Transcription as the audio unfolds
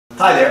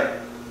Hi there.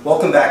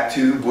 Welcome back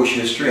to Busch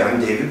History. I'm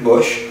David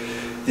Busch.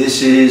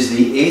 This is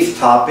the 8th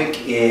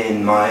topic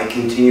in my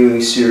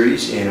continuing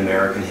series in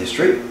American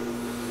history.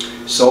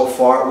 So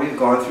far we've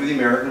gone through the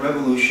American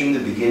Revolution, the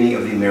beginning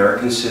of the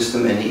American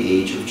system, and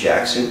the age of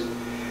Jackson.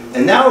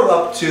 And now we're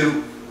up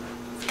to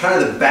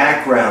kind of the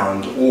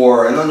background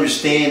or an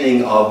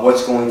understanding of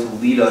what's going to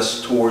lead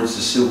us towards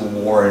the Civil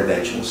War and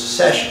eventual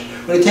secession.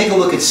 We're going to take a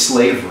look at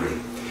slavery.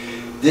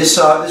 This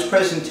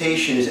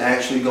presentation is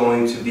actually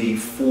going to be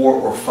 4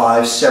 or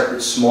 5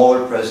 separate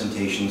smaller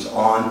presentations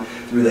on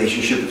the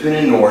relationship between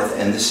the North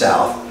and the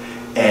South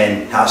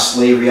and how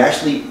slavery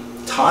actually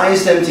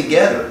ties them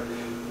together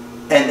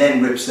and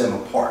then rips them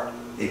apart.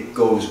 It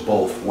goes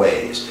both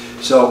ways.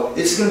 So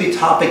this is going to be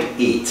topic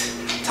 8.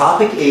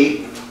 Topic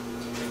 8,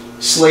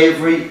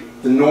 slavery,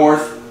 the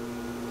North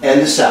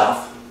and the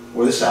South,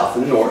 or the South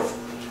and the North.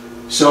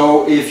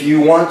 So if you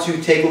want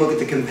to take a look at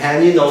the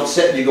companion note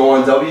set, you go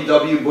on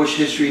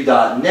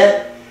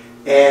www.buschhistory.net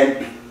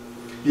and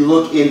you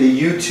look in the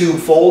YouTube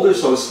folder,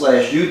 so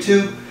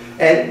 /YouTube.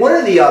 And one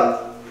of the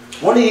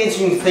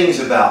interesting things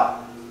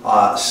about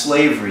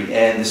slavery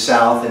and the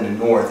South and the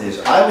North is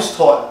I was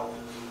taught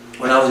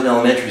when I was in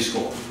elementary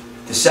school,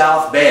 the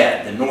South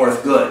bad, the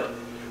North good.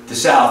 The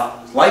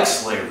South likes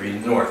slavery,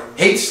 the North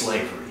hates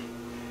slavery,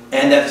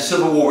 and that the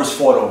Civil War was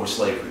fought over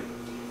slavery.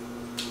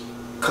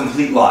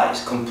 Complete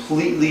lies,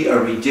 completely a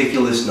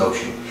ridiculous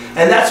notion.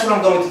 And that's what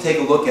I'm going to take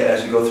a look at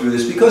as we go through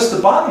this, because the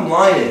bottom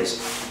line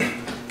is,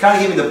 kind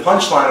of giving the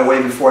punchline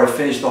away before I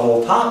finish the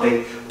whole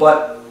topic,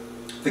 but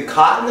the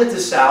cotton that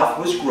the South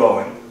was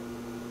growing,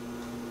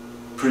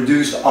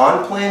 produced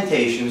on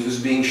plantations, was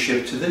being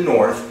shipped to the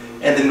North,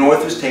 and the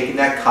North was taking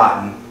that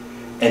cotton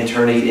and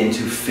turning it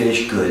into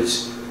finished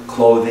goods,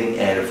 clothing,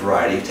 and a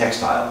variety of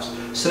textiles.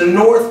 So the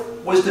North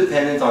was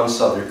dependent on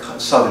southern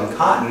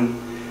cotton,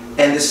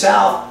 and the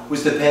South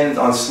was dependent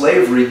on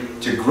slavery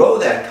to grow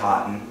that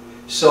cotton,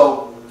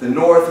 so the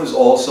North was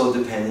also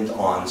dependent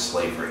on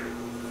slavery.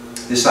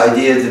 This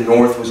idea that the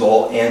North was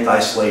all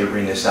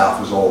anti-slavery and the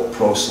South was all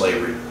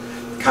pro-slavery,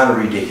 kind of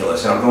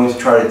ridiculous, and I'm going to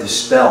try to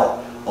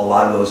dispel a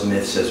lot of those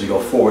myths as we go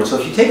forward. So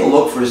if you take a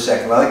look for a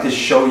second, I'd like to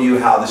show you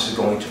how this is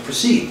going to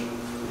proceed.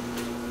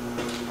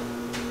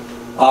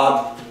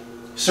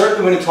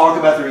 Certainly when you talk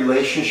about the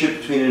relationship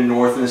between the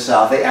North and the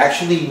South, they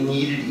actually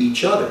needed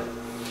each other.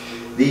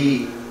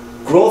 The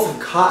growth of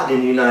cotton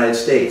in the United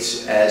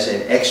States as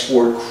an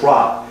export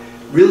crop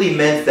really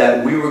meant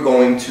that we were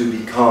going to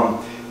become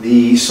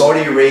the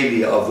Saudi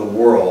Arabia of the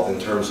world in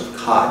terms of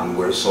cotton,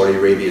 where Saudi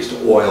Arabia is to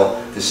oil,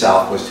 the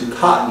South was to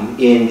cotton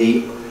in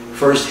the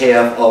first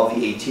half of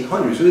the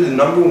 1800s. We were the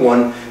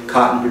 #1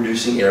 cotton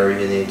producing area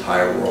in the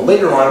entire world.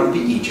 Later on it would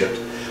be Egypt,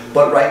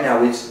 but right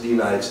now it's the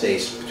United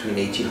States between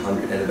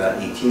 1800 and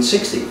about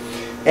 1860.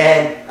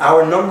 And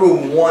our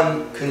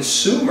 #1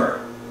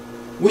 consumer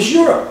was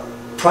Europe,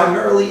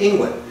 primarily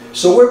England.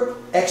 So we're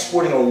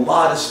exporting a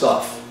lot of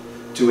stuff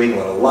to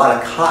England, a lot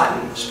of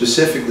cotton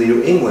specifically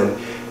to England.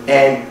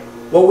 And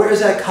well, where is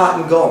that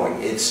cotton going?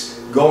 It's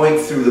going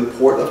through the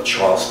port of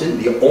Charleston,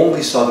 the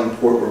only southern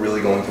port we're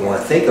really going to want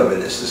to think of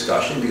in this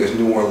discussion, because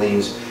New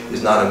Orleans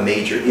is not a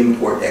major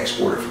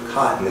import-exporter for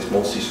cotton. It's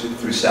mostly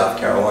through South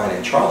Carolina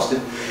and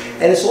Charleston.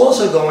 And it's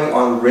also going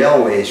on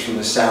railways from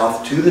the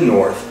South to the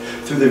North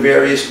through the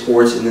various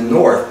ports in the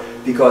North,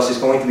 because it's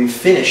going to be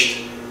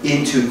finished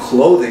into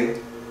clothing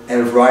and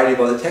a variety of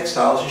other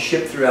textiles and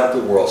shipped throughout the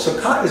world. So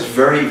cotton is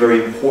very,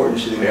 very important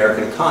to the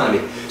American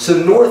economy. So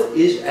the North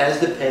is as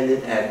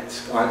dependent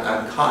on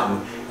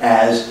cotton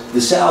as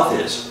the South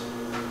is.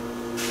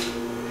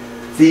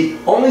 The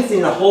only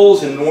thing that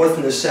holds the North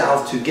and the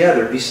South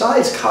together,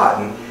 besides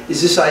cotton,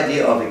 is this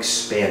idea of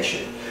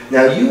expansion.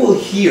 Now you will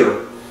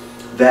hear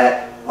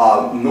that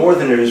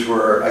Northerners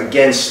were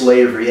against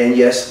slavery, and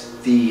yes,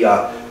 the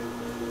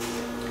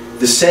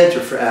center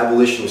for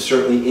abolition was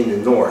certainly in the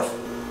North.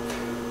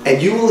 And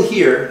you will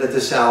hear that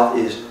the South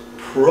is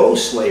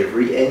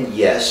pro-slavery, and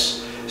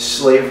yes,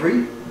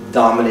 slavery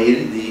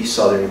dominated the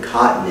southern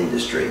cotton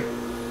industry.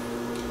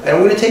 And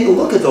we're going to take a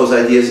look at those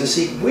ideas and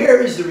see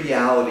where is the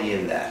reality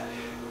in that.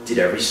 Did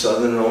every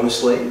Southerner own a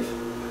slave?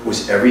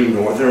 Was every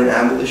Northerner an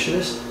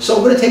abolitionist? So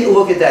we're going to take a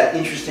look at that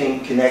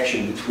interesting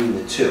connection between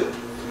the two.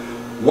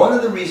 One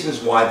of the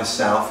reasons why the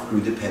South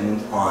grew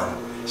dependent on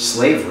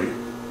slavery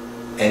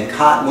and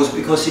cotton was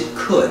because it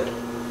could.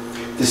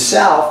 The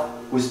South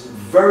was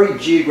very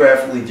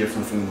geographically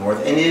different from the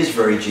North, and is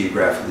very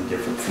geographically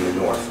different from the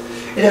North.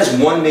 It has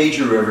one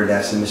major river,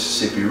 that's the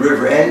Mississippi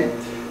River, and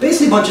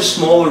basically a bunch of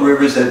smaller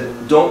rivers that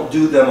don't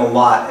do them a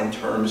lot in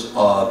terms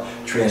of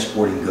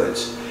transporting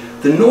goods.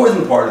 The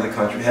northern part of the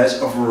country has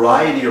a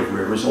variety of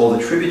rivers, all the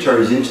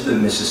tributaries into the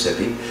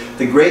Mississippi,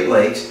 the Great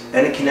Lakes,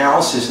 and a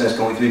canal system that's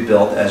going to be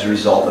built as a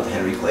result of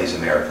Henry Clay's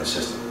American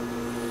system.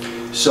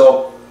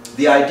 So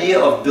the idea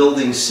of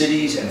building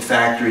cities and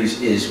factories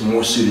is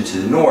more suited to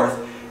the North,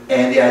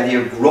 and the idea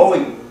of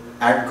growing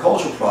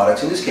agricultural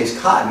products, in this case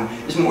cotton,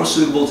 is more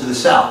suitable to the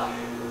South.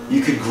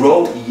 You could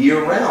grow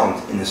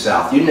year-round in the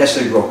South. You didn't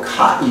necessarily grow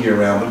cotton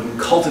year-round, but you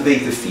could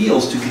cultivate the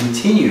fields to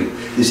continue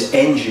this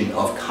engine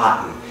of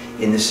cotton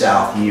in the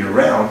South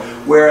year-round,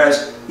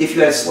 whereas if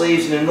you had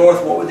slaves in the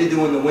North, what would they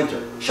do in the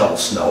winter? Shovel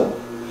snow.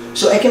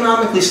 So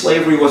economically,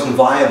 slavery wasn't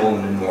viable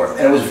in the North,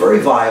 and it was very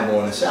viable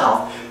in the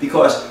South,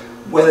 because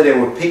whether they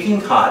were picking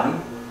cotton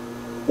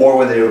or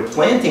whether they were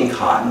planting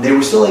cotton, they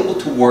were still able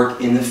to work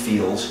in the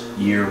fields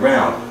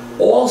year-round.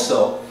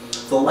 Also,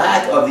 the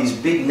lack of these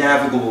big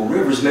navigable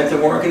rivers meant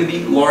there weren't going to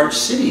be large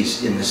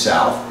cities in the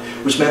South,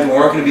 which meant there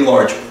weren't going to be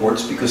large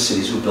ports because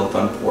cities were built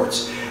on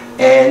ports.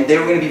 And they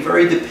were going to be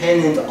very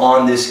dependent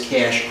on this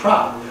cash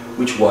crop,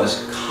 which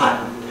was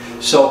cotton.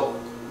 So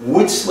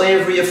would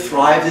slavery have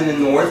thrived in the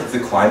North if the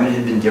climate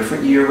had been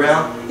different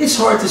year-round? It's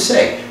hard to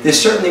say. There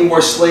certainly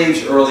were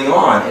slaves early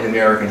on in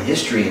American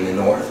history in the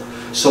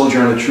North.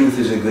 Sojourner Truth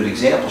is a good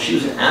example. She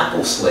was an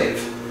apple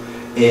slave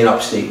in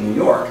upstate New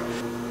York.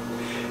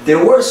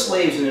 There were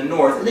slaves in the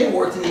North, and they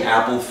worked in the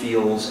apple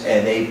fields,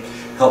 and they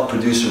helped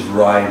produce a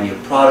variety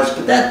of products,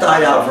 but that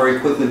died out very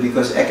quickly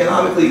because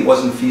economically it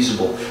wasn't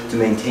feasible to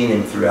maintain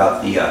them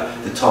throughout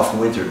the tough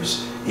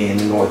winters in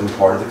the northern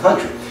part of the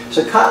country.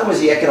 So cotton was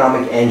the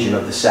economic engine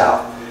of the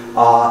South.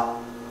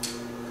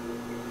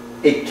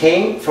 It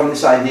came from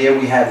this idea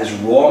we have this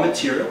raw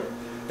material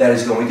that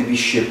is going to be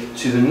shipped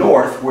to the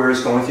North, where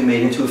it's going to be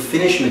made into a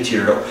finished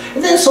material,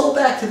 and then sold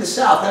back to the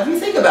South. Now if you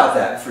think about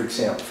that, for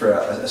example, for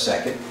a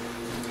second,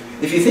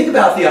 if you think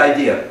about the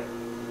idea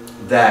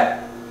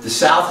that the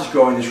South is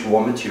growing this raw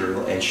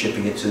material and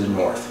shipping it to the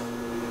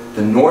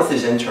North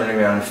is then turning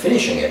around and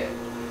finishing it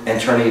and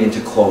turning it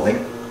into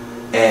clothing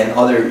and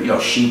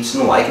other, sheets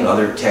and the like, and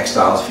other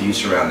textiles for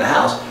use around the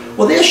house.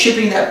 Well, they're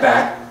shipping that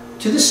back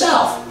to the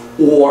South,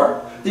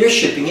 or they're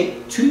shipping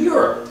it to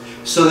Europe.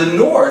 So the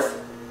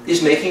North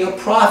is making a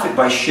profit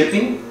by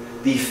shipping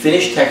the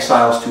finished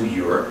textiles to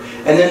Europe,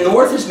 and the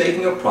North is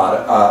making a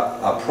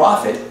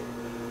profit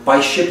by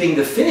shipping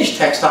the finished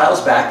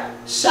textiles back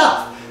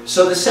south.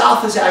 So the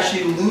South is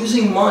actually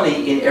losing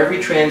money in every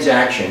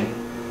transaction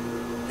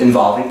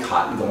involving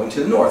cotton going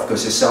to the North,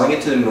 because they're selling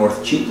it to the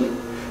North cheaply.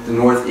 The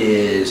North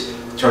is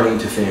turning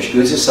into finished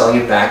goods and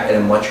selling it back at a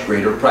much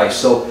greater price.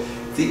 So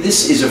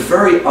this is a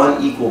very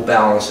unequal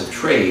balance of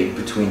trade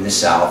between the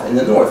South and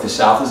the North. The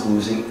South is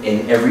losing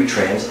in every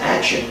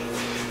transaction.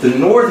 The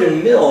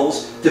northern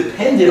mills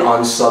depended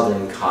on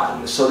southern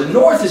cotton. So the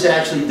North is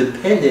actually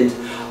dependent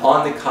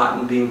on the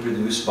cotton being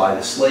produced by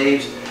the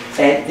slaves,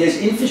 and there's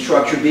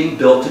infrastructure being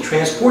built to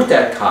transport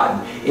that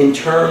cotton in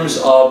terms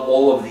of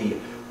all of the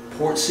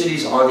port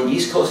cities on the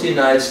east coast of the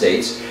United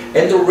States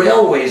and the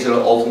railways that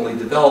will ultimately be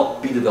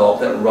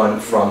developed that run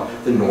from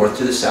the North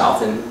to the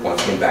South and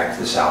once again back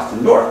to the South to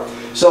the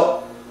North.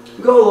 So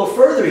we go a little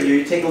further here,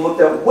 you take a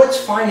look at what's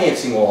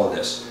financing all of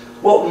this.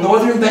 Well,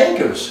 northern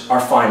bankers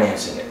are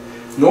financing it.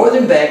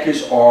 Northern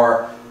bankers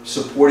are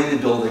supporting the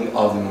building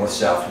of the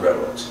North-South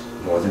railroads.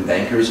 Northern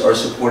bankers are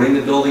supporting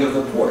the building of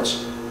the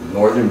ports.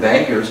 Northern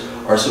bankers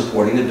are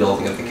supporting the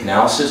building of the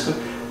canal system.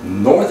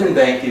 Northern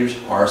bankers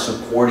are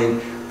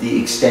supporting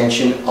the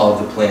extension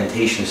of the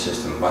plantation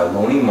system by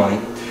loaning money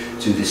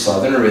to the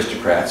Southern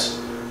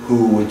aristocrats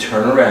who would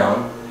turn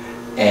around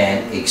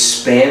and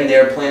expand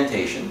their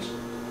plantations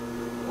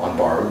on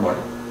borrowed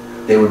money.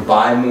 They would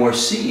buy more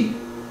seed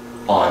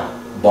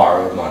on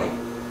borrowed money.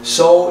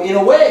 So in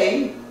a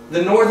way,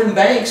 the northern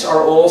banks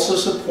are also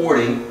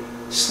supporting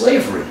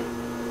slavery,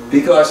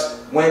 because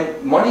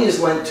when money is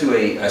lent to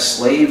a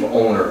slave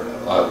owner,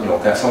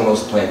 if someone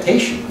owns a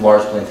plantation,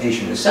 large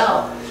plantation in the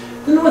South,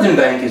 the northern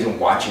bank isn't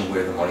watching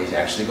where the money is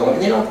actually going,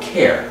 and they don't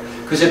care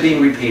because they're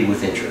being repaid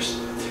with interest.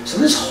 So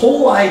this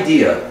whole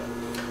idea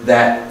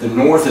that the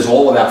North is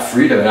all about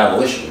freedom and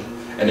abolition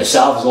and the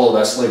South is all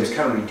about slavery is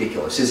kind of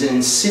ridiculous. It's an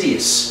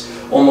insidious,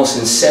 almost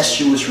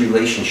incestuous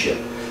relationship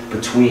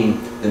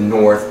between the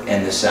North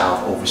and the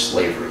South over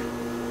slavery.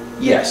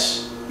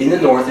 Yes, in the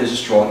North there's a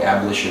strong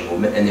abolition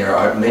movement, and there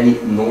are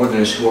many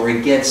Northerners who are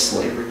against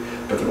slavery,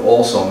 but there are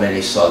also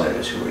many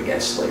Southerners who are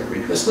against slavery,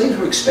 because slaves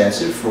were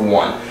expensive, for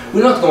one.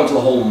 We don't have to go into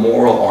the whole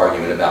moral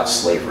argument about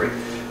slavery,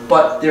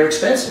 but they're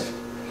expensive.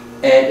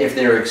 And if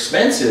they're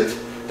expensive,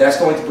 that's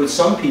going to put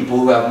some people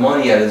who have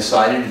money at a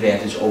decided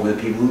advantage over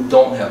the people who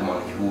don't have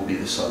money, who will be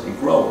the Southern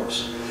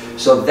growers.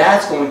 So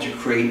that's going to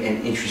create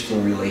an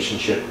interesting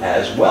relationship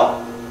as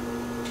well.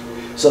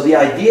 So the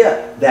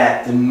idea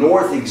that the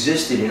North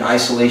existed in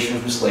isolation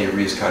from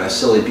slavery is kind of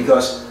silly,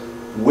 because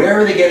where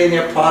are they getting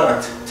their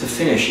product to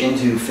finish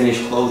into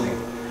finished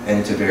clothing and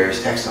into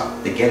various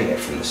textiles? They're getting it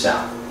from the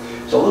South.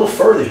 So a little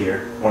further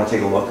here, I want to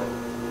take a look.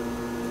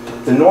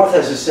 The North,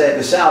 as I said,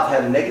 the South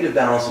had a negative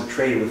balance of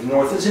trade with the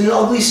North. There's an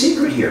ugly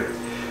secret here,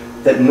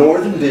 that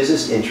Northern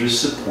business interests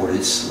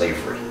supported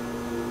slavery.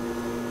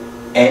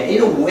 And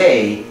in a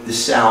way, the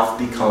South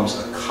becomes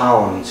a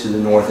colony to the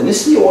North. And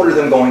this is the order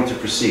that I'm going to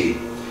proceed.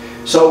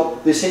 So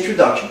this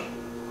introduction,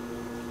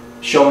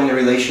 showing the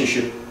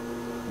relationship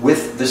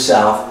with the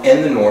South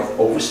and the North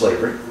over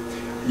slavery.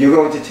 You're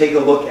going to take a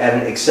look at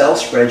an Excel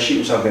spreadsheet,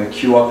 which I'm going to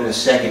cue up in a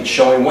second,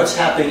 showing what's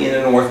happening in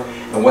the North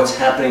and what's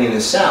happening in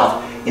the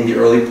South in the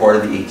early part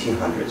of the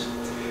 1800s.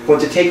 You're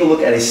going to take a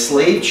look at a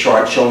slave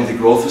chart showing the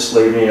growth of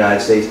slavery in the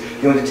United States.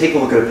 You're going to take a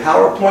look at a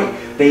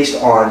PowerPoint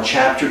based on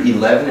Chapter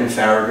 11 in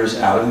Farragher's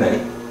Out of Many.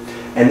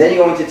 And then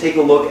you're going to take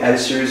a look at a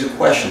series of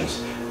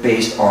questions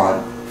based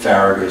on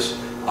Farragher's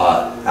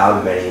Out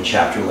of Many in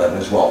Chapter 11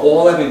 as well,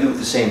 all having to do with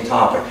the same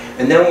topic.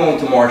 And then we're going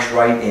to march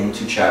right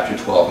into Chapter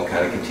 12 and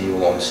kind of continue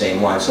along the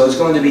same line. So it's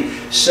going to be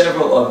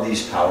several of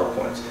these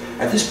PowerPoints.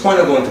 At this point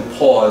I'm going to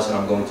pause and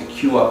I'm going to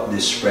queue up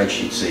this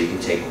spreadsheet so you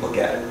can take a look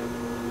at it.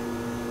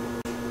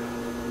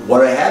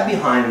 What I have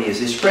behind me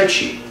is a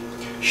spreadsheet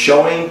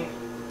showing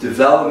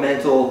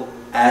developmental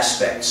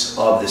aspects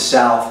of the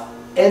South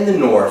and the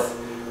North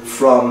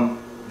from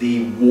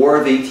the War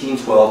of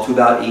 1812 to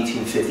about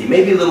 1850.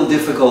 Maybe a little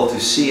difficult to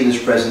see in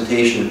this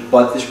presentation,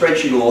 but the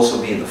spreadsheet will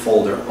also be in the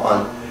folder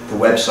on the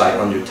website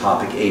under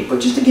Topic 8. But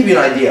just to give you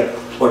an idea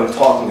of what I'm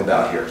talking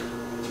about here.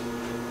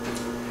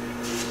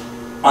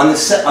 On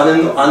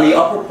the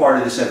upper part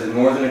of this set, the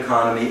Northern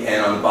economy,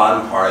 and on the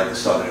bottom part of the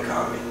Southern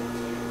economy.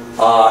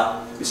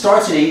 It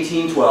starts in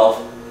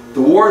 1812.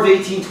 The War of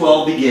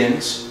 1812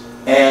 begins,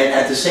 and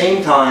at the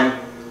same time,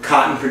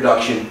 cotton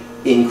production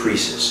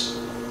increases.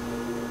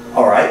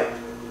 All right.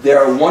 There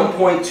are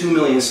 1.2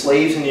 million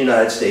slaves in the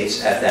United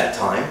States at that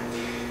time.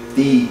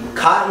 The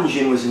cotton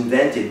gin was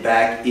invented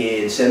back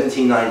in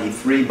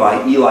 1793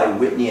 by Eli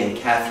Whitney and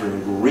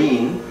Catherine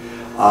Greene.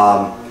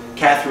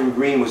 Catherine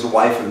Greene was the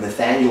wife of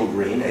Nathaniel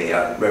Greene,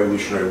 a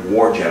Revolutionary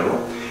War general.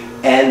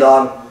 And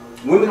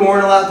women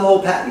weren't allowed to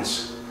hold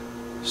patents.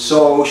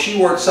 So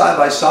she worked side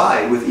by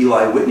side with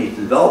Eli Whitney to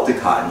develop the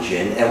cotton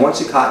gin. And once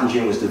the cotton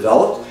gin was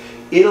developed,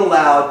 it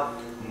allowed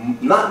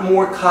not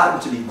more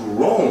cotton to be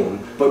grown,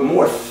 but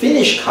more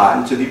finished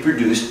cotton to be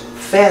produced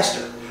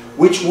faster,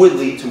 which would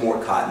lead to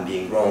more cotton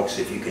being grown. Because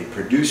if you can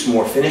produce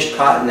more finished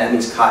cotton, that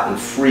means cotton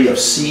free of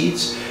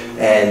seeds,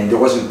 and there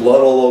wasn't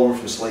blood all over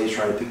from slaves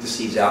trying to pick the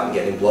seeds out and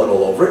getting blood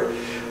all over it,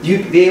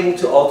 you'd be able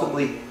to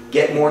ultimately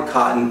get more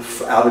cotton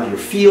out of your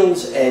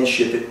fields and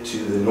ship it to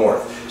the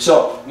North.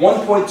 So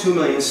 1.2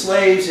 million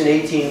slaves in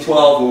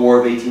 1812, the War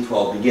of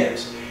 1812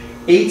 begins.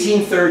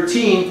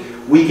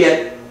 1813, we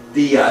get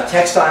the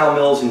textile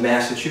mills in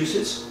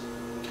Massachusetts.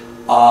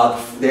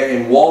 They're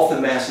in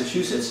Waltham,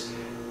 Massachusetts,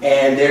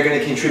 and they're going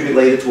to contribute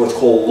later to what's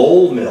called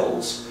Lowell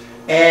mills.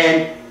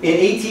 And in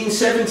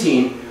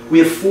 1817, we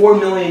have 4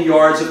 million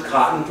yards of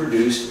cotton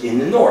produced in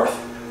the North.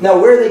 Now,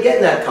 where are they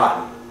getting that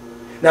cotton?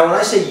 Now, when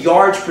I say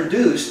yards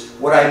produced,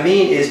 what I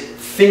mean is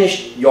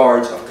finished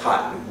yards of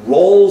cotton,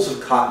 rolls of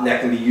cotton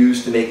that can be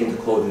used to make into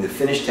clothing, the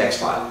finished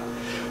textile.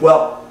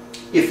 Well,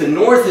 if the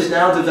North is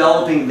now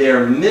developing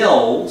their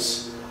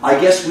mills, I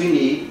guess we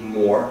need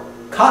more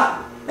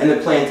cotton. And the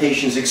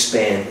plantations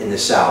expand in the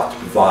South to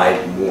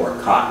provide more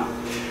cotton.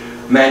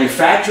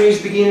 Manufacturing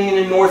is beginning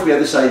in the North. We have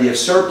this idea of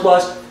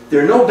surplus.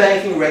 There are no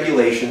banking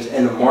regulations,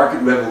 and the market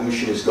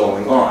revolution is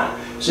going on.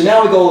 So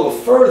now we go a little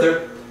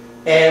further,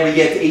 and we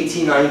get to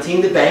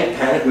 1819, the bank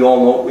panic. We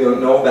all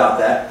know about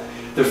that.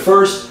 The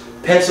first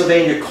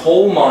Pennsylvania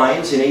coal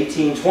mines in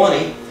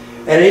 1820.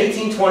 And in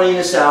 1820 in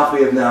the South,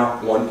 we have now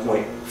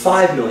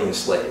 1.5 million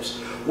slaves.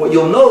 What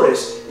you'll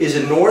notice is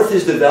the North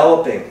is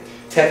developing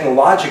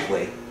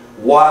technologically,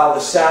 while the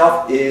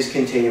South is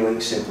continuing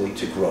simply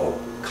to grow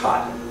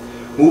cotton.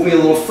 Moving a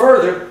little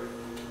further,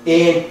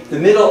 in the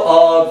middle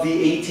of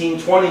the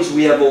 1820s,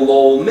 we have the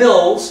Lowell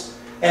mills,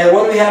 and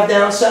what do we have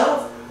down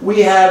south?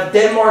 We have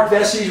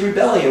Denmark-Vesey's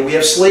rebellion. We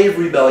have slave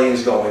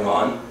rebellions going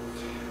on.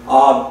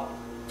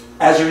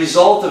 As a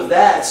result of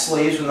that,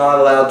 slaves were not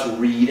allowed to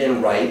read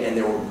and write, and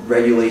there were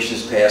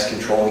regulations passed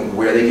controlling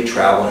where they could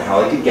travel and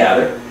how they could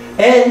gather.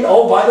 And,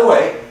 oh, by the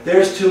way,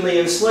 there's 2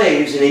 million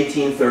slaves in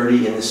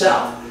 1830 in the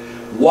South,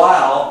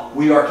 while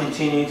we are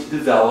continuing to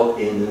develop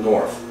in the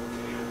North.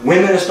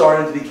 Women are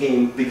starting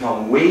to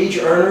become wage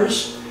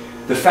earners.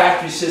 The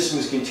factory system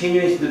is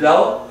continuing to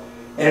develop.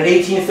 And in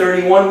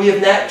 1831, we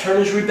have Nat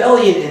Turner's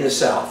rebellion in the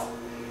South.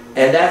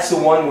 And that's the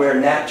one where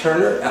Nat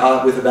Turner,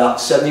 with about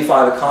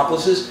 75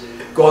 accomplices,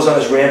 goes on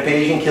his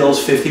rampage and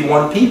kills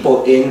 51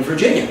 people in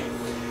Virginia.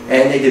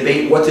 And they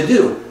debate what to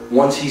do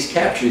once he's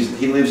captured.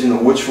 He lives in the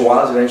woods for a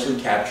while, is eventually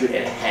captured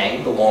and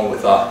hanged along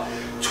with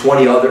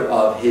 20 other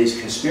of his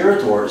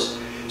conspirators.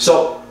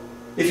 So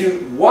if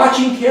you're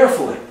watching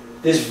carefully,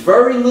 there's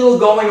very little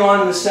going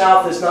on in the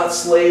South that's not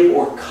slave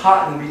or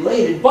cotton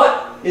related,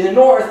 but in the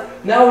North,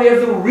 now we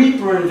have the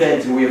reaper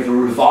invented, we have the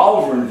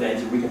revolver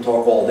invented. We can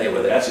talk all day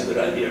whether that's a good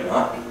idea or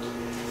not.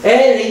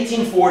 And in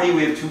 1840,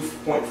 we have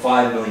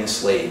 2.5 million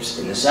slaves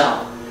in the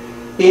South.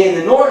 In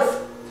the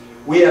North,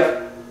 we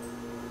have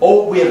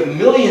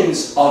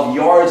millions of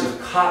yards of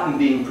cotton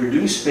being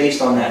produced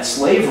based on that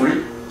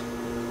slavery.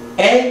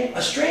 And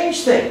a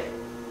strange thing,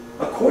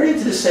 according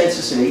to the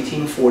census in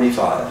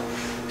 1845,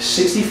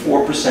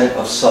 64%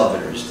 of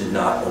Southerners did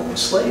not own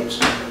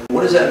slaves.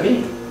 What does that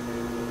mean?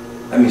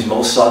 That means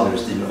most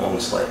Southerners didn't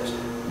own slaves.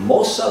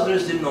 Most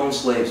Southerners didn't own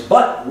slaves,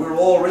 but we're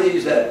all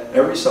raised that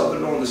every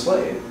Southerner owned a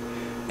slave.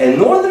 And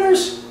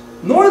Northerners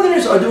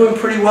are doing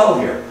pretty well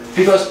here.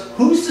 Because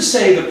who's to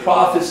say the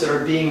profits that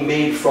are being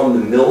made from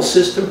the mill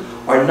system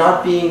are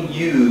not being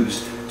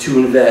used to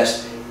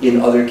invest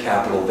in other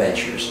capital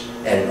ventures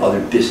and in other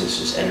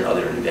businesses and in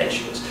other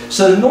inventions.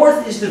 So the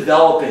North is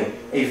developing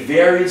a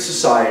varied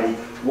society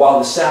while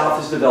the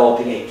South is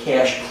developing a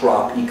cash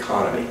crop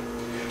economy.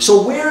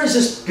 So where is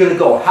this going to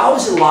go? How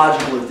is it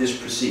logical if this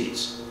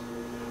proceeds?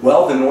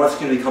 Well, the North is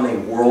going to become a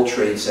world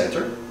trade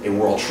center, a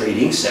world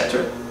trading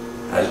center,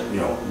 as you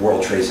know,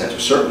 World Trade Center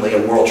certainly,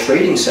 a world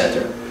trading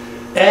center,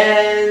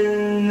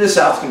 and the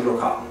South can grow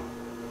cotton.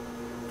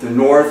 The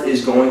North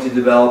is going to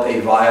develop a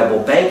viable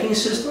banking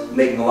system,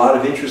 making a lot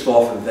of interest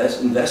off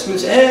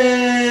investments,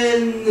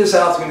 and the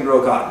South is going to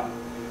grow cotton.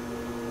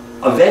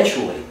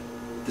 Eventually,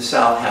 the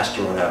South has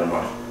to run out of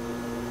money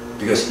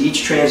because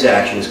each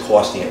transaction is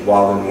costing it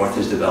while the North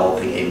is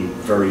developing a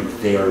very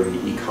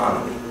varied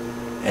economy,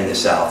 and the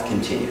South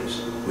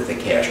continues with a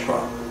cash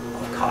crop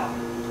of cotton.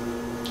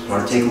 I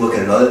want to take a look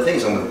at another thing,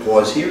 so I'm going to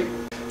pause here.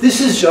 This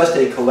is just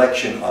a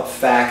collection of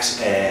facts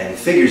and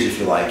figures, if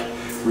you like,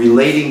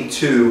 relating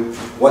to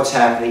what's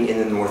happening in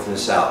the North and the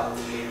South.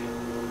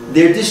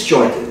 They're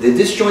disjointed. They're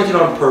disjointed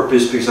on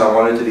purpose because I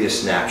want it to be a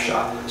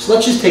snapshot. So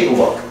let's just take a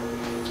look.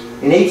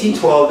 In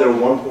 1812, there were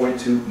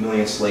 1.2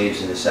 million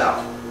slaves in the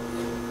South.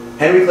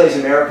 Henry Clay's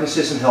American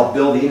system helped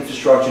build the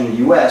infrastructure in the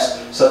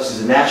U.S., such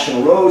as the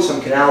national roads,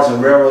 some canals,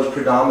 and railroads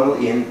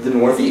predominantly in the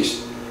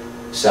Northeast.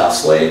 South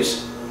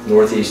slaves,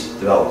 Northeast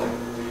developing.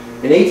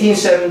 In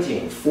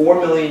 1817, 4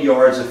 million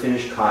yards of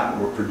finished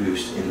cotton were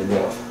produced in the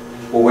North.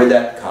 Well, where'd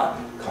that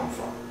cotton come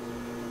from?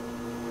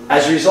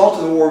 As a result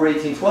of the War of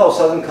 1812,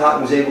 Southern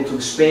cotton was able to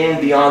expand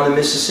beyond the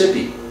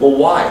Mississippi. Well,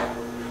 why?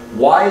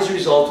 Why, as a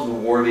result of the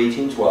War of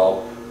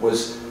 1812,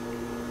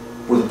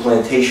 were the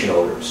plantation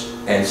owners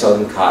and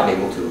Southern cotton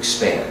able to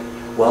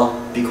expand? Well,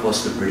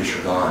 because the British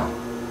are gone.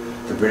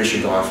 The British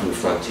are gone from the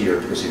frontier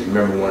because if you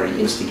remember, one of the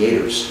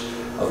instigators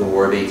of the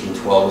War of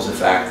 1812 was the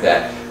fact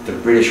that the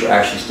British were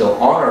actually still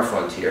on our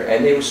frontier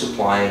and they were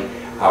supplying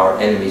our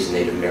enemies,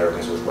 Native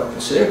Americans, with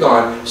weapons. So they're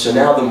gone, so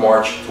now the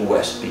march to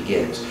west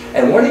begins.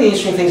 And one of the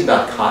interesting things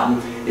about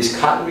cotton is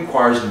cotton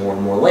requires more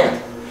and more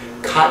land.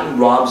 Cotton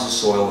robs the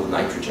soil of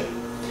nitrogen.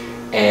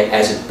 And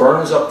as it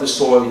burns up the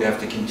soil, you have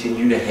to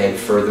continue to head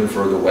further and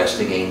further west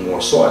to gain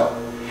more soil.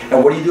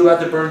 And what do you do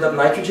about the burned up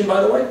nitrogen, by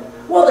the way?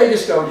 Well, they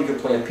discovered you could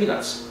plant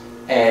peanuts.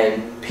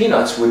 And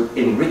peanuts would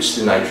enrich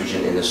the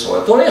nitrogen in the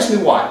soil. Don't ask me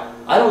why.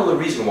 I don't know the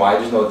reason why, I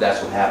just know that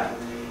that's what happened.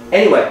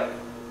 Anyway,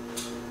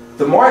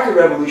 the market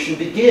revolution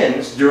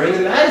begins during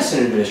the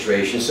Madison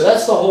administration, so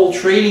that's the whole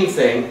trading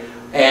thing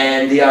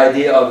and the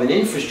idea of an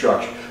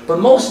infrastructure. But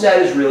most of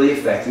that is really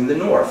affecting the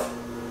North.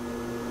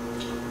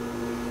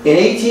 In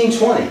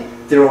 1820,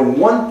 there were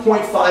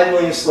 1.5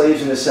 million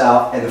slaves in the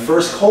South, and the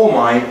first coal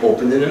mine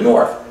opened in the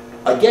North.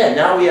 Again,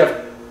 now we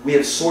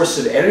have source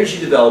of energy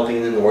developing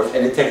in the North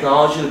and the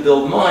technology to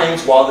build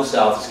mines while the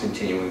South is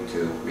continuing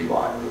to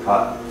rely on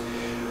cotton.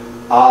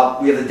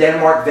 We have the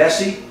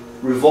Denmark-Vesey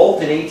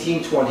Revolt in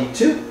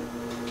 1822.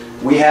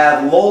 We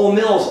have Lowell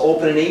Mills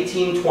open in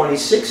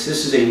 1826.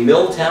 This is a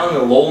mill town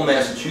in Lowell,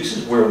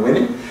 Massachusetts, where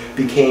women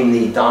became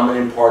the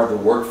dominant part of the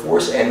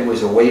workforce, and it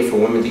was a way for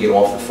women to get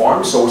off the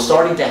farm. So we're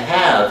starting to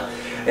have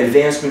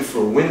advancement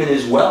for women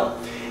as well.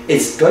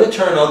 It's going to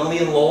turn ugly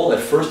in Lowell.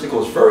 At first it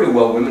goes very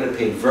well. Women are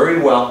paid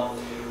very well.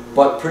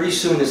 But pretty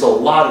soon there's a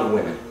lot of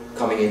women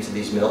coming into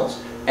these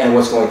mills. And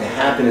what's going to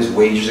happen is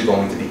wages are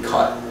going to be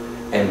cut.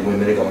 And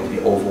women are going to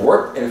be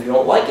overworked. And if you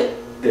don't like it,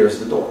 there's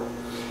the door.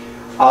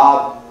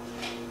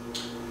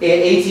 In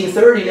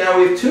 1830, now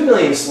we have 2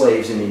 million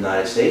slaves in the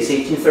United States.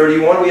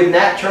 1831, we have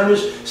Nat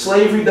Turner's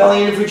slave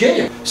rebellion in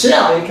Virginia. So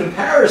now, in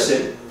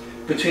comparison,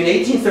 between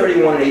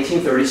 1831 and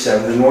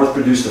 1837, the North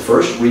produced the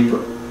first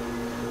Reaper,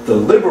 the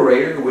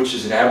Liberator, which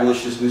is an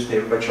abolitionist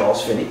newspaper by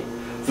Charles Finney,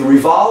 the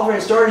Revolver,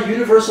 and started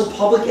universal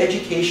public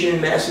education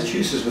in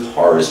Massachusetts with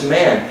Horace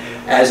Mann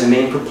as the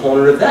main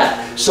proponent of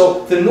that.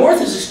 So the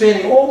North is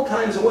expanding all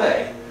kinds of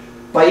way.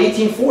 By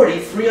 1840,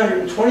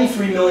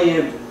 323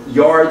 million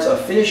yards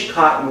of finished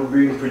cotton were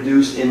being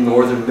produced in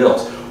northern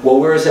mills. Well,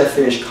 where is that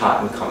finished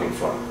cotton coming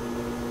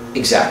from?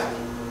 Exactly.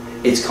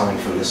 It's coming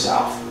from the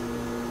South.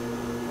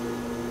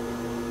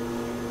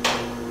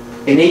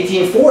 In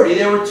 1840,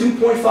 there were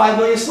 2.5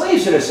 million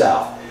slaves in the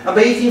South. And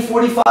by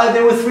 1845,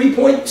 there were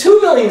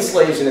 3.2 million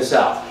slaves in the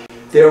South.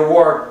 There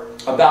were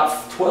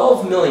about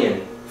 12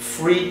 million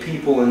free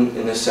people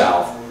in the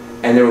South,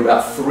 and there were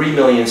about 3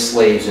 million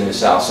slaves in the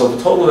South. So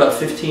the total of about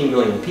 15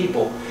 million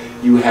people,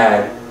 you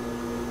had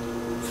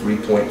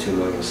 3.2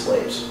 million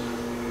slaves.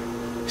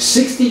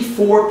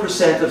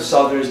 64% of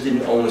Southerners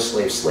didn't own a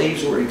slave.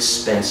 Slaves were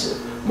expensive.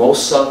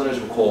 Most Southerners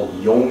were called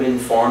yeoman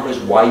farmers,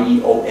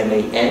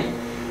 Y-E-O-M-A-N.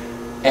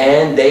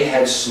 And they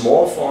had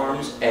small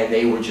farms, and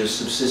they were just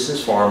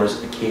subsistence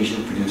farmers,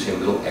 occasionally producing a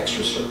little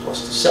extra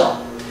surplus to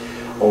sell.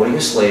 Owning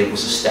a slave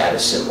was a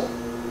status symbol.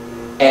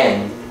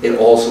 And it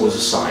also was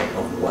a sign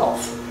of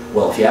wealth.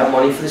 Well, if you have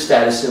money for the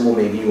status symbol,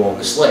 maybe you own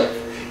the slave.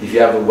 If you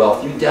have the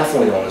wealth, you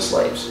definitely own the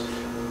slaves.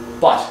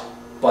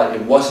 But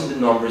it wasn't the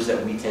numbers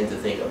that we tend to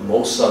think of.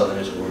 Most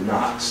Southerners were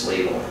not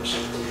slave owners.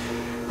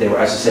 They were,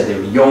 as I said, they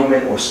were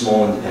yeomen or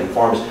small independent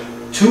farmers.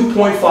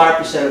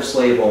 2.5% of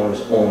slave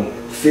owners owned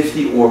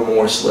 50 or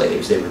more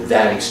slaves. They were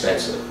that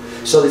expensive.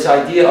 So this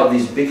idea of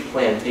these big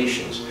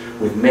plantations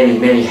with many,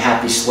 many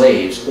happy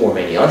slaves or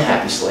many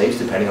unhappy slaves,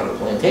 depending on the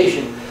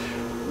plantation,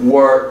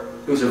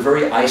 it was a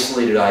very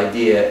isolated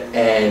idea,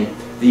 and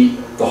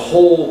the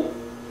whole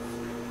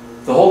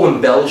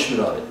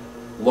embellishment of it,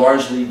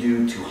 largely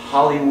due to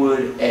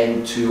Hollywood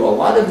and to a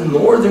lot of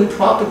northern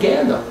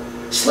propaganda.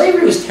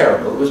 Slavery was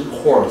terrible, it was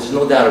horrible, there's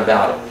no doubt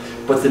about it,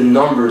 but the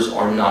numbers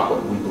are not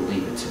what we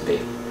believe it to be.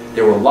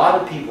 There were a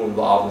lot of people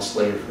involved in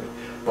slavery,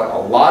 but a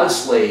lot of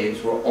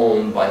slaves were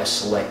owned by a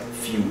select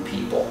few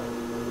people.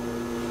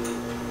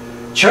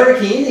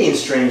 Cherokee Indians,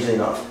 strangely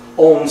enough,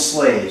 owned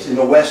slaves in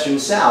the western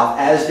South,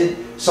 as did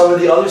some of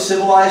the other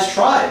civilized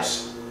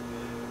tribes.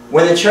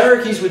 When the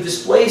Cherokees were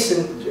displaced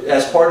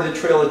as part of the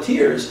Trail of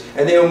Tears,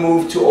 and they were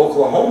moved to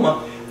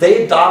Oklahoma,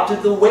 they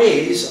adopted the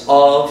ways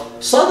of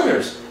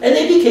Southerners, and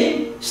they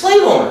became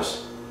slave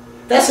owners.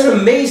 That's an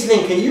amazing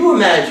thing. Can you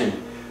imagine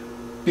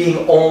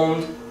being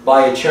owned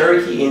by a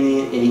Cherokee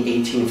Indian in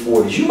the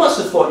 1840s? You must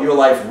have thought your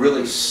life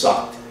really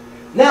sucked.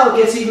 Now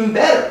it gets even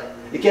better.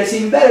 It gets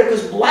even better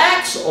because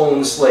blacks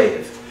own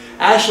slaves.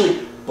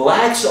 Actually,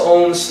 blacks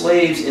own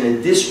slaves in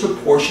a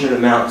disproportionate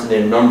amount to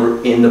their number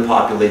in the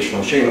population.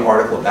 I'll show you an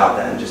article about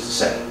that in just a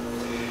second.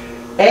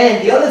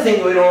 And the other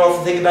thing we don't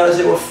often think about is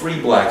there were free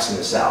blacks in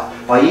the South.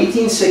 By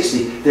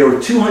 1860, there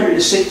were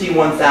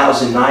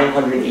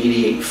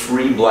 261,988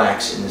 free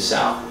blacks in the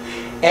South.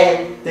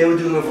 And they were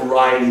doing a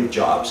variety of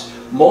jobs.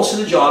 Most of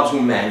the jobs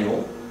were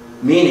manual,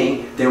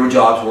 meaning they were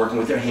jobs working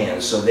with their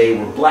hands. So they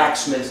were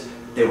blacksmiths,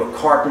 they were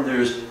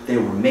carpenters, they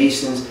were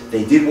masons,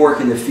 they did work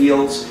in the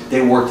fields,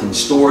 they worked in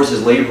stores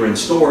as labor in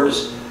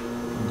stores,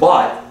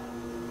 but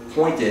the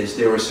point is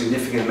there were a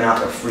significant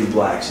amount of free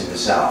blacks in the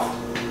South.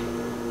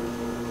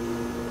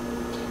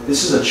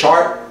 This is a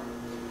chart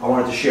I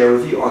wanted to share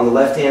with you. On the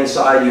left-hand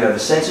side you have the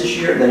census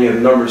year, and then you have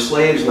the number of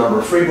slaves, number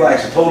of free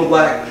blacks, the total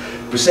black,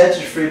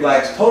 percentage of free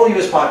blacks, total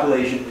U.S.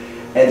 population,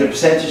 and the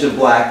percentage of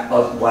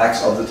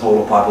blacks of the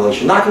total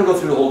population. I'm not going to go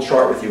through the whole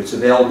chart with you. It's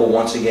available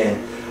once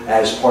again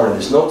as part of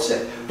this note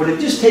set. But if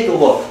you just take a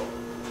look,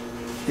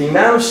 the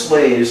amount of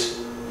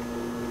slaves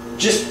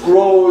just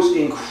grows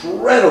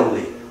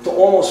incredibly to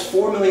almost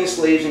 4 million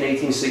slaves in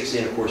 1860,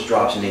 and of course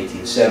drops in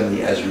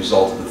 1870 as a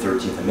result of the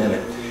 13th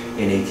Amendment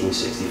in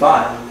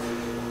 1865.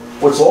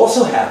 What's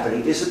also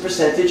happening is the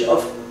percentage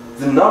of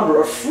the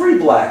number of free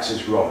blacks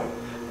is growing.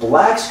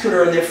 Blacks could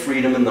earn their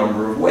freedom a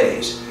number of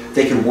ways.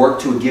 They could work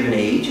to a given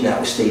age, and that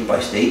was state by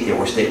state. There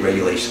were state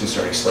regulations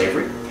concerning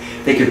slavery.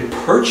 They could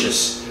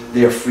purchase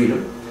their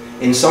freedom.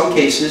 In some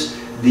cases,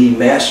 the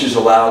masters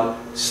allowed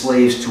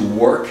slaves to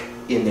work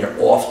in their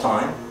off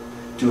time,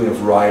 doing a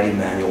variety of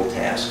manual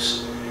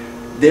tasks.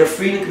 Their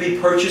freedom could be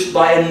purchased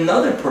by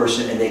another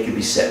person and they could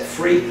be set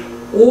free,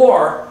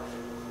 or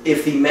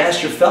if the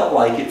master felt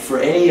like it, for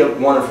any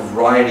one of a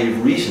variety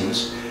of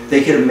reasons,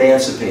 they could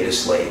emancipate a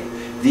slave.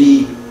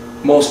 The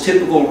most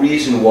typical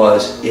reason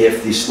was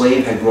if the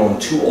slave had grown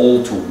too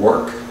old to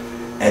work,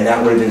 and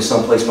that would have been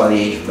someplace by the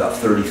age of about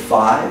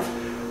 35,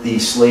 the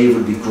slave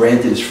would be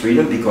granted his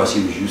freedom because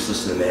he was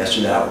useless to the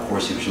master. Now, of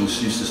course, he was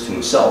useless to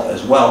himself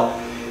as well.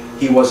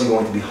 He wasn't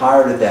going to be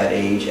hired at that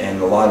age,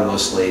 and a lot of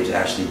those slaves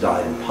actually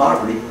died in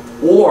poverty.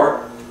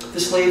 Or the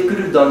slave could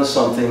have done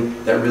something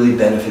that really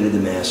benefited the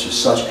master,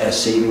 such as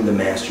saving the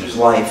master's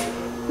life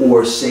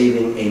or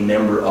saving a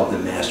member of the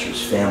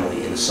master's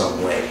family in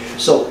some way.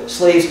 So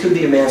slaves could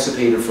be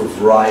emancipated for a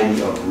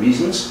variety of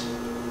reasons.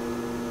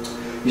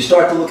 You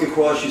start to look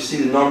across, you see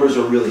the numbers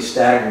are really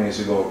staggering as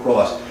you go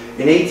across.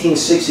 In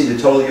 1860, the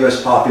total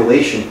U.S.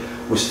 population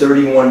was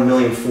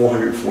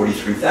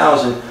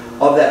 31,443,000.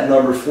 Of that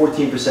number,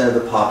 14% of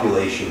the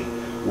population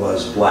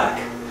was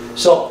black.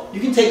 So you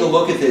can take a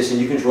look at this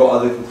and you can draw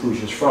other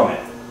conclusions from it.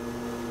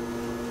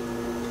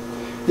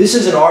 This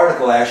is an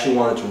article I actually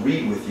wanted to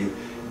read with you.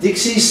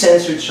 Dixie's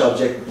Censored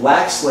Subject,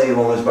 Black Slave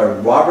Owners by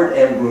Robert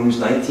M. Brooms,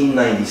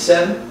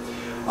 1997.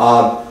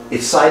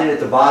 It's cited at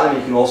the bottom.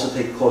 You can also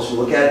take a closer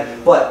look at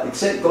it. But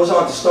it goes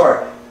on to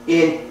start.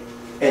 In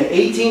an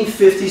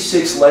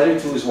 1856 letter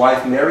to his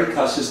wife, Mary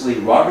Custis Lee,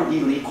 Robert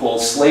E. Lee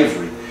called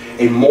slavery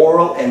a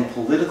moral and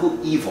political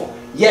evil.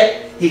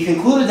 Yet, he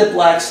concluded that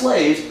black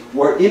slaves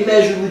were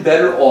immeasurably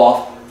better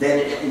off than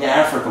in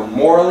Africa,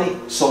 morally,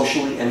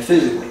 socially, and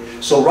physically.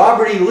 So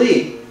Robert E.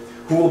 Lee,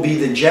 who will be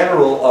the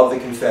general of the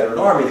Confederate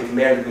Army, the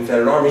commander of the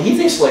Confederate Army, he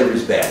thinks slavery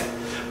is bad.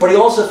 But he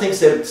also thinks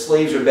that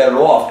slaves are better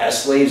off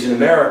as slaves in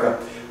America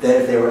than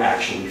if they were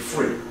actually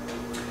free.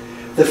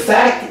 The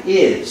fact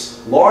is,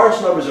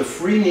 large numbers of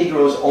free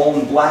Negroes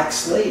owned black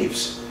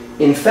slaves.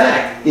 In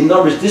fact, in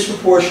numbers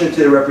disproportionate to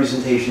their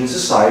representation in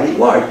society at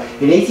large.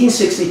 In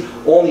 1860,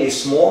 only a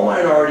small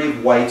minority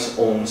of whites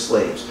owned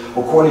slaves.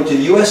 According to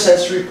the U.S.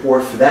 Census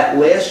report for that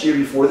last year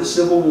before the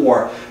Civil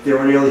War, there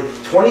were nearly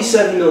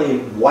 27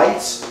 million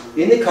whites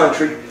in the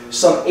country.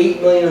 Some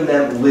 8 million of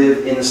them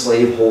live in the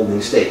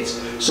slave-holding states.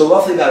 So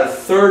roughly about a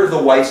third of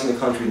the whites in the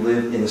country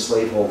live in the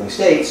slave-holding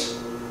states.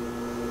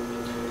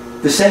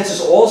 The census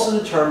also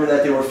determined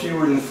that there were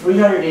fewer than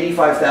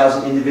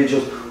 385,000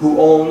 individuals who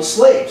owned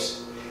slaves.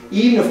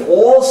 even if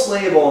all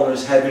slave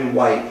owners had been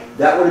white,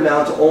 that would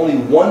amount to only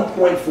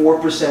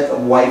 1.4%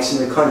 of whites in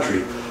the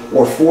country,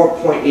 or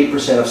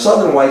 4.8% of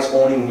Southern whites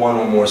owning one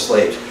or more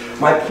slaves.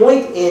 My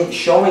point in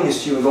showing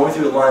this to you and going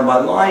through it line by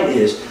line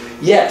is,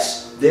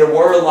 yes, there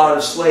were a lot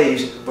of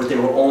slaves, but they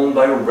were owned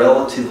by a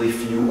relatively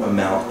few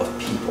amount of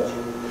people.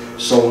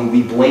 So when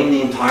we blame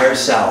the entire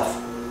South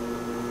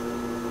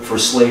for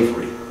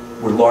slavery,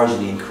 we're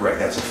largely incorrect.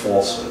 That's a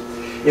falsehood.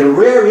 In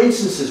rare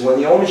instances, when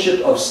the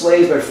ownership of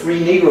slaves by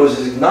free Negroes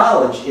is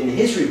acknowledged in the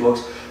history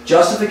books,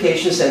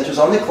 justification centers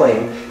on the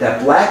claim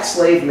that black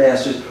slave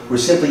masters were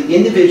simply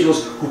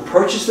individuals who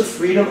purchased the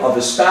freedom of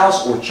a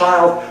spouse or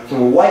child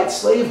from a white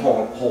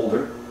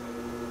slaveholder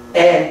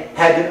and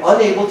had been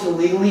unable to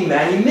legally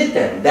manumit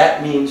them.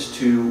 That means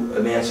to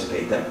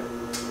emancipate them.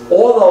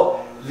 Although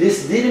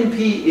this did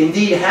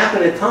indeed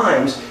happen at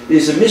times, it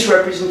is a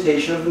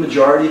misrepresentation of the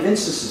majority of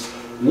instances,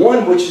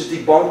 one which is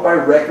debunked by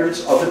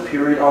records of the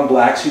period on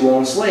blacks who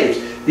owned slaves.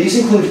 These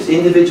include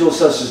individuals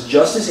such as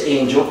Justice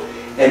Angel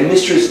and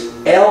Mistress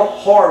L.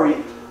 Horry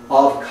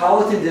of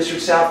Colleton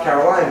District, South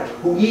Carolina,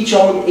 who each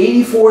owned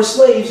 84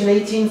 slaves in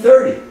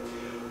 1830.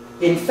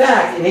 In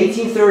fact, in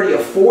 1830, a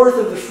fourth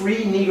of the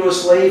free Negro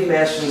slave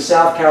masters in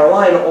South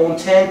Carolina owned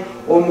 10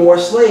 or more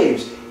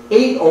slaves,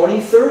 8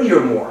 owning 30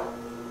 or more.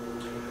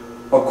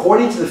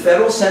 According to the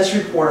Federal Census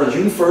Report on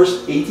June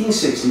 1st,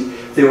 1860,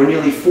 there were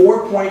nearly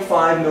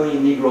 4.5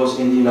 million Negroes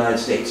in the United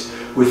States,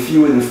 with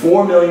fewer than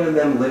 4 million of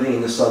them living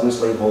in the southern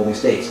slaveholding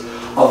states.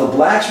 Of the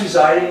blacks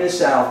residing in the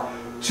South,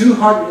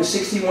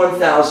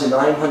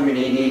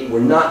 261,988 were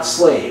not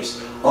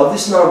slaves. Of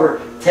this number,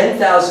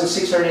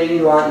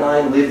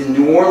 10,689 lived in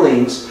New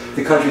Orleans.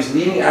 The country's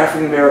leading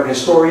African-American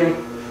historian,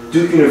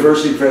 Duke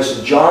University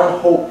Professor John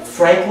Hope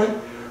Franklin,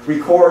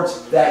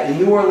 records that in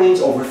New Orleans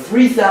over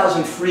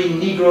 3,000 free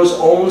Negroes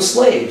owned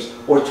slaves,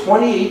 or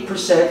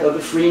 28% of the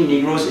free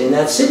Negroes in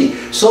that city.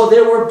 So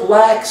there were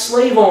black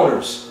slave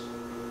owners.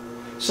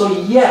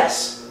 So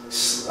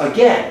yes,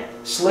 again,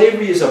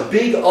 slavery is a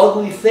big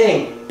ugly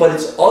thing, but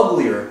it's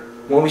uglier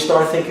when we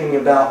start thinking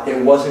about it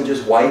wasn't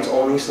just whites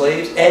owning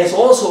slaves, and it's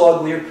also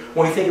uglier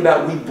when we think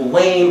about we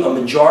blame a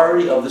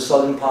majority of the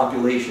southern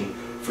population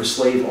for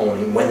slave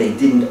owning when they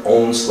didn't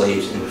own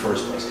slaves in the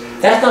first place.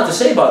 That's not to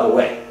say, by the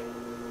way,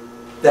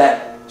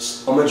 that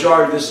a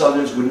majority of the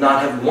Southerners would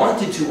not have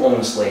wanted to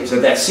own slaves.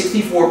 Of that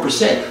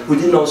 64% who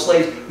didn't own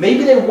slaves,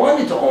 maybe they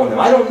wanted to own them.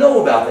 I don't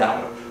know about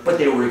that one, but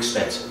they were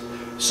expensive.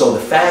 So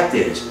the fact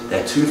is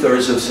that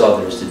 2/3 of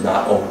Southerners did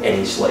not own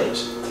any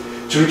slaves.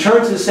 To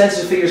return to the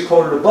census figures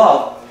quoted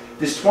above,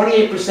 this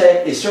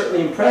 28% is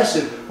certainly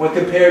impressive when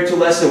compared to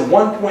less than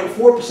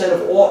 1.4%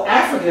 of all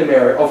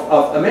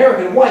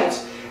American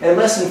whites and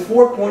less than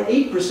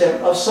 4.8%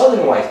 of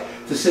Southern whites.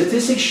 The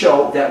statistics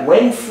show that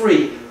when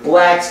free,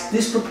 blacks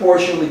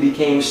disproportionately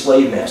became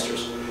slave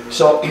masters.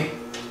 So,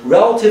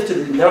 relative to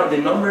the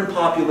number in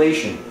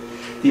population,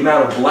 the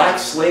amount of black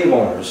slave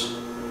owners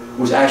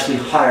was actually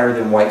higher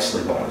than white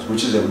slave owners,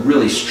 which is a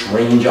really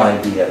strange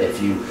idea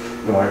if you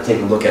want to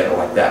take a look at it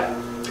like that.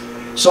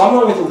 So I'm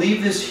going to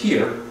leave this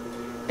here,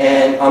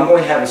 and I'm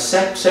going to have a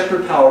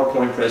separate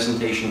PowerPoint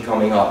presentation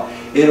coming up.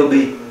 It'll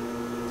be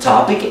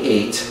topic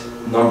 8,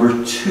 number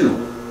 2.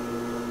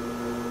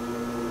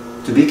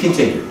 To be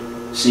continued.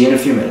 See you in a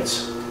few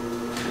minutes.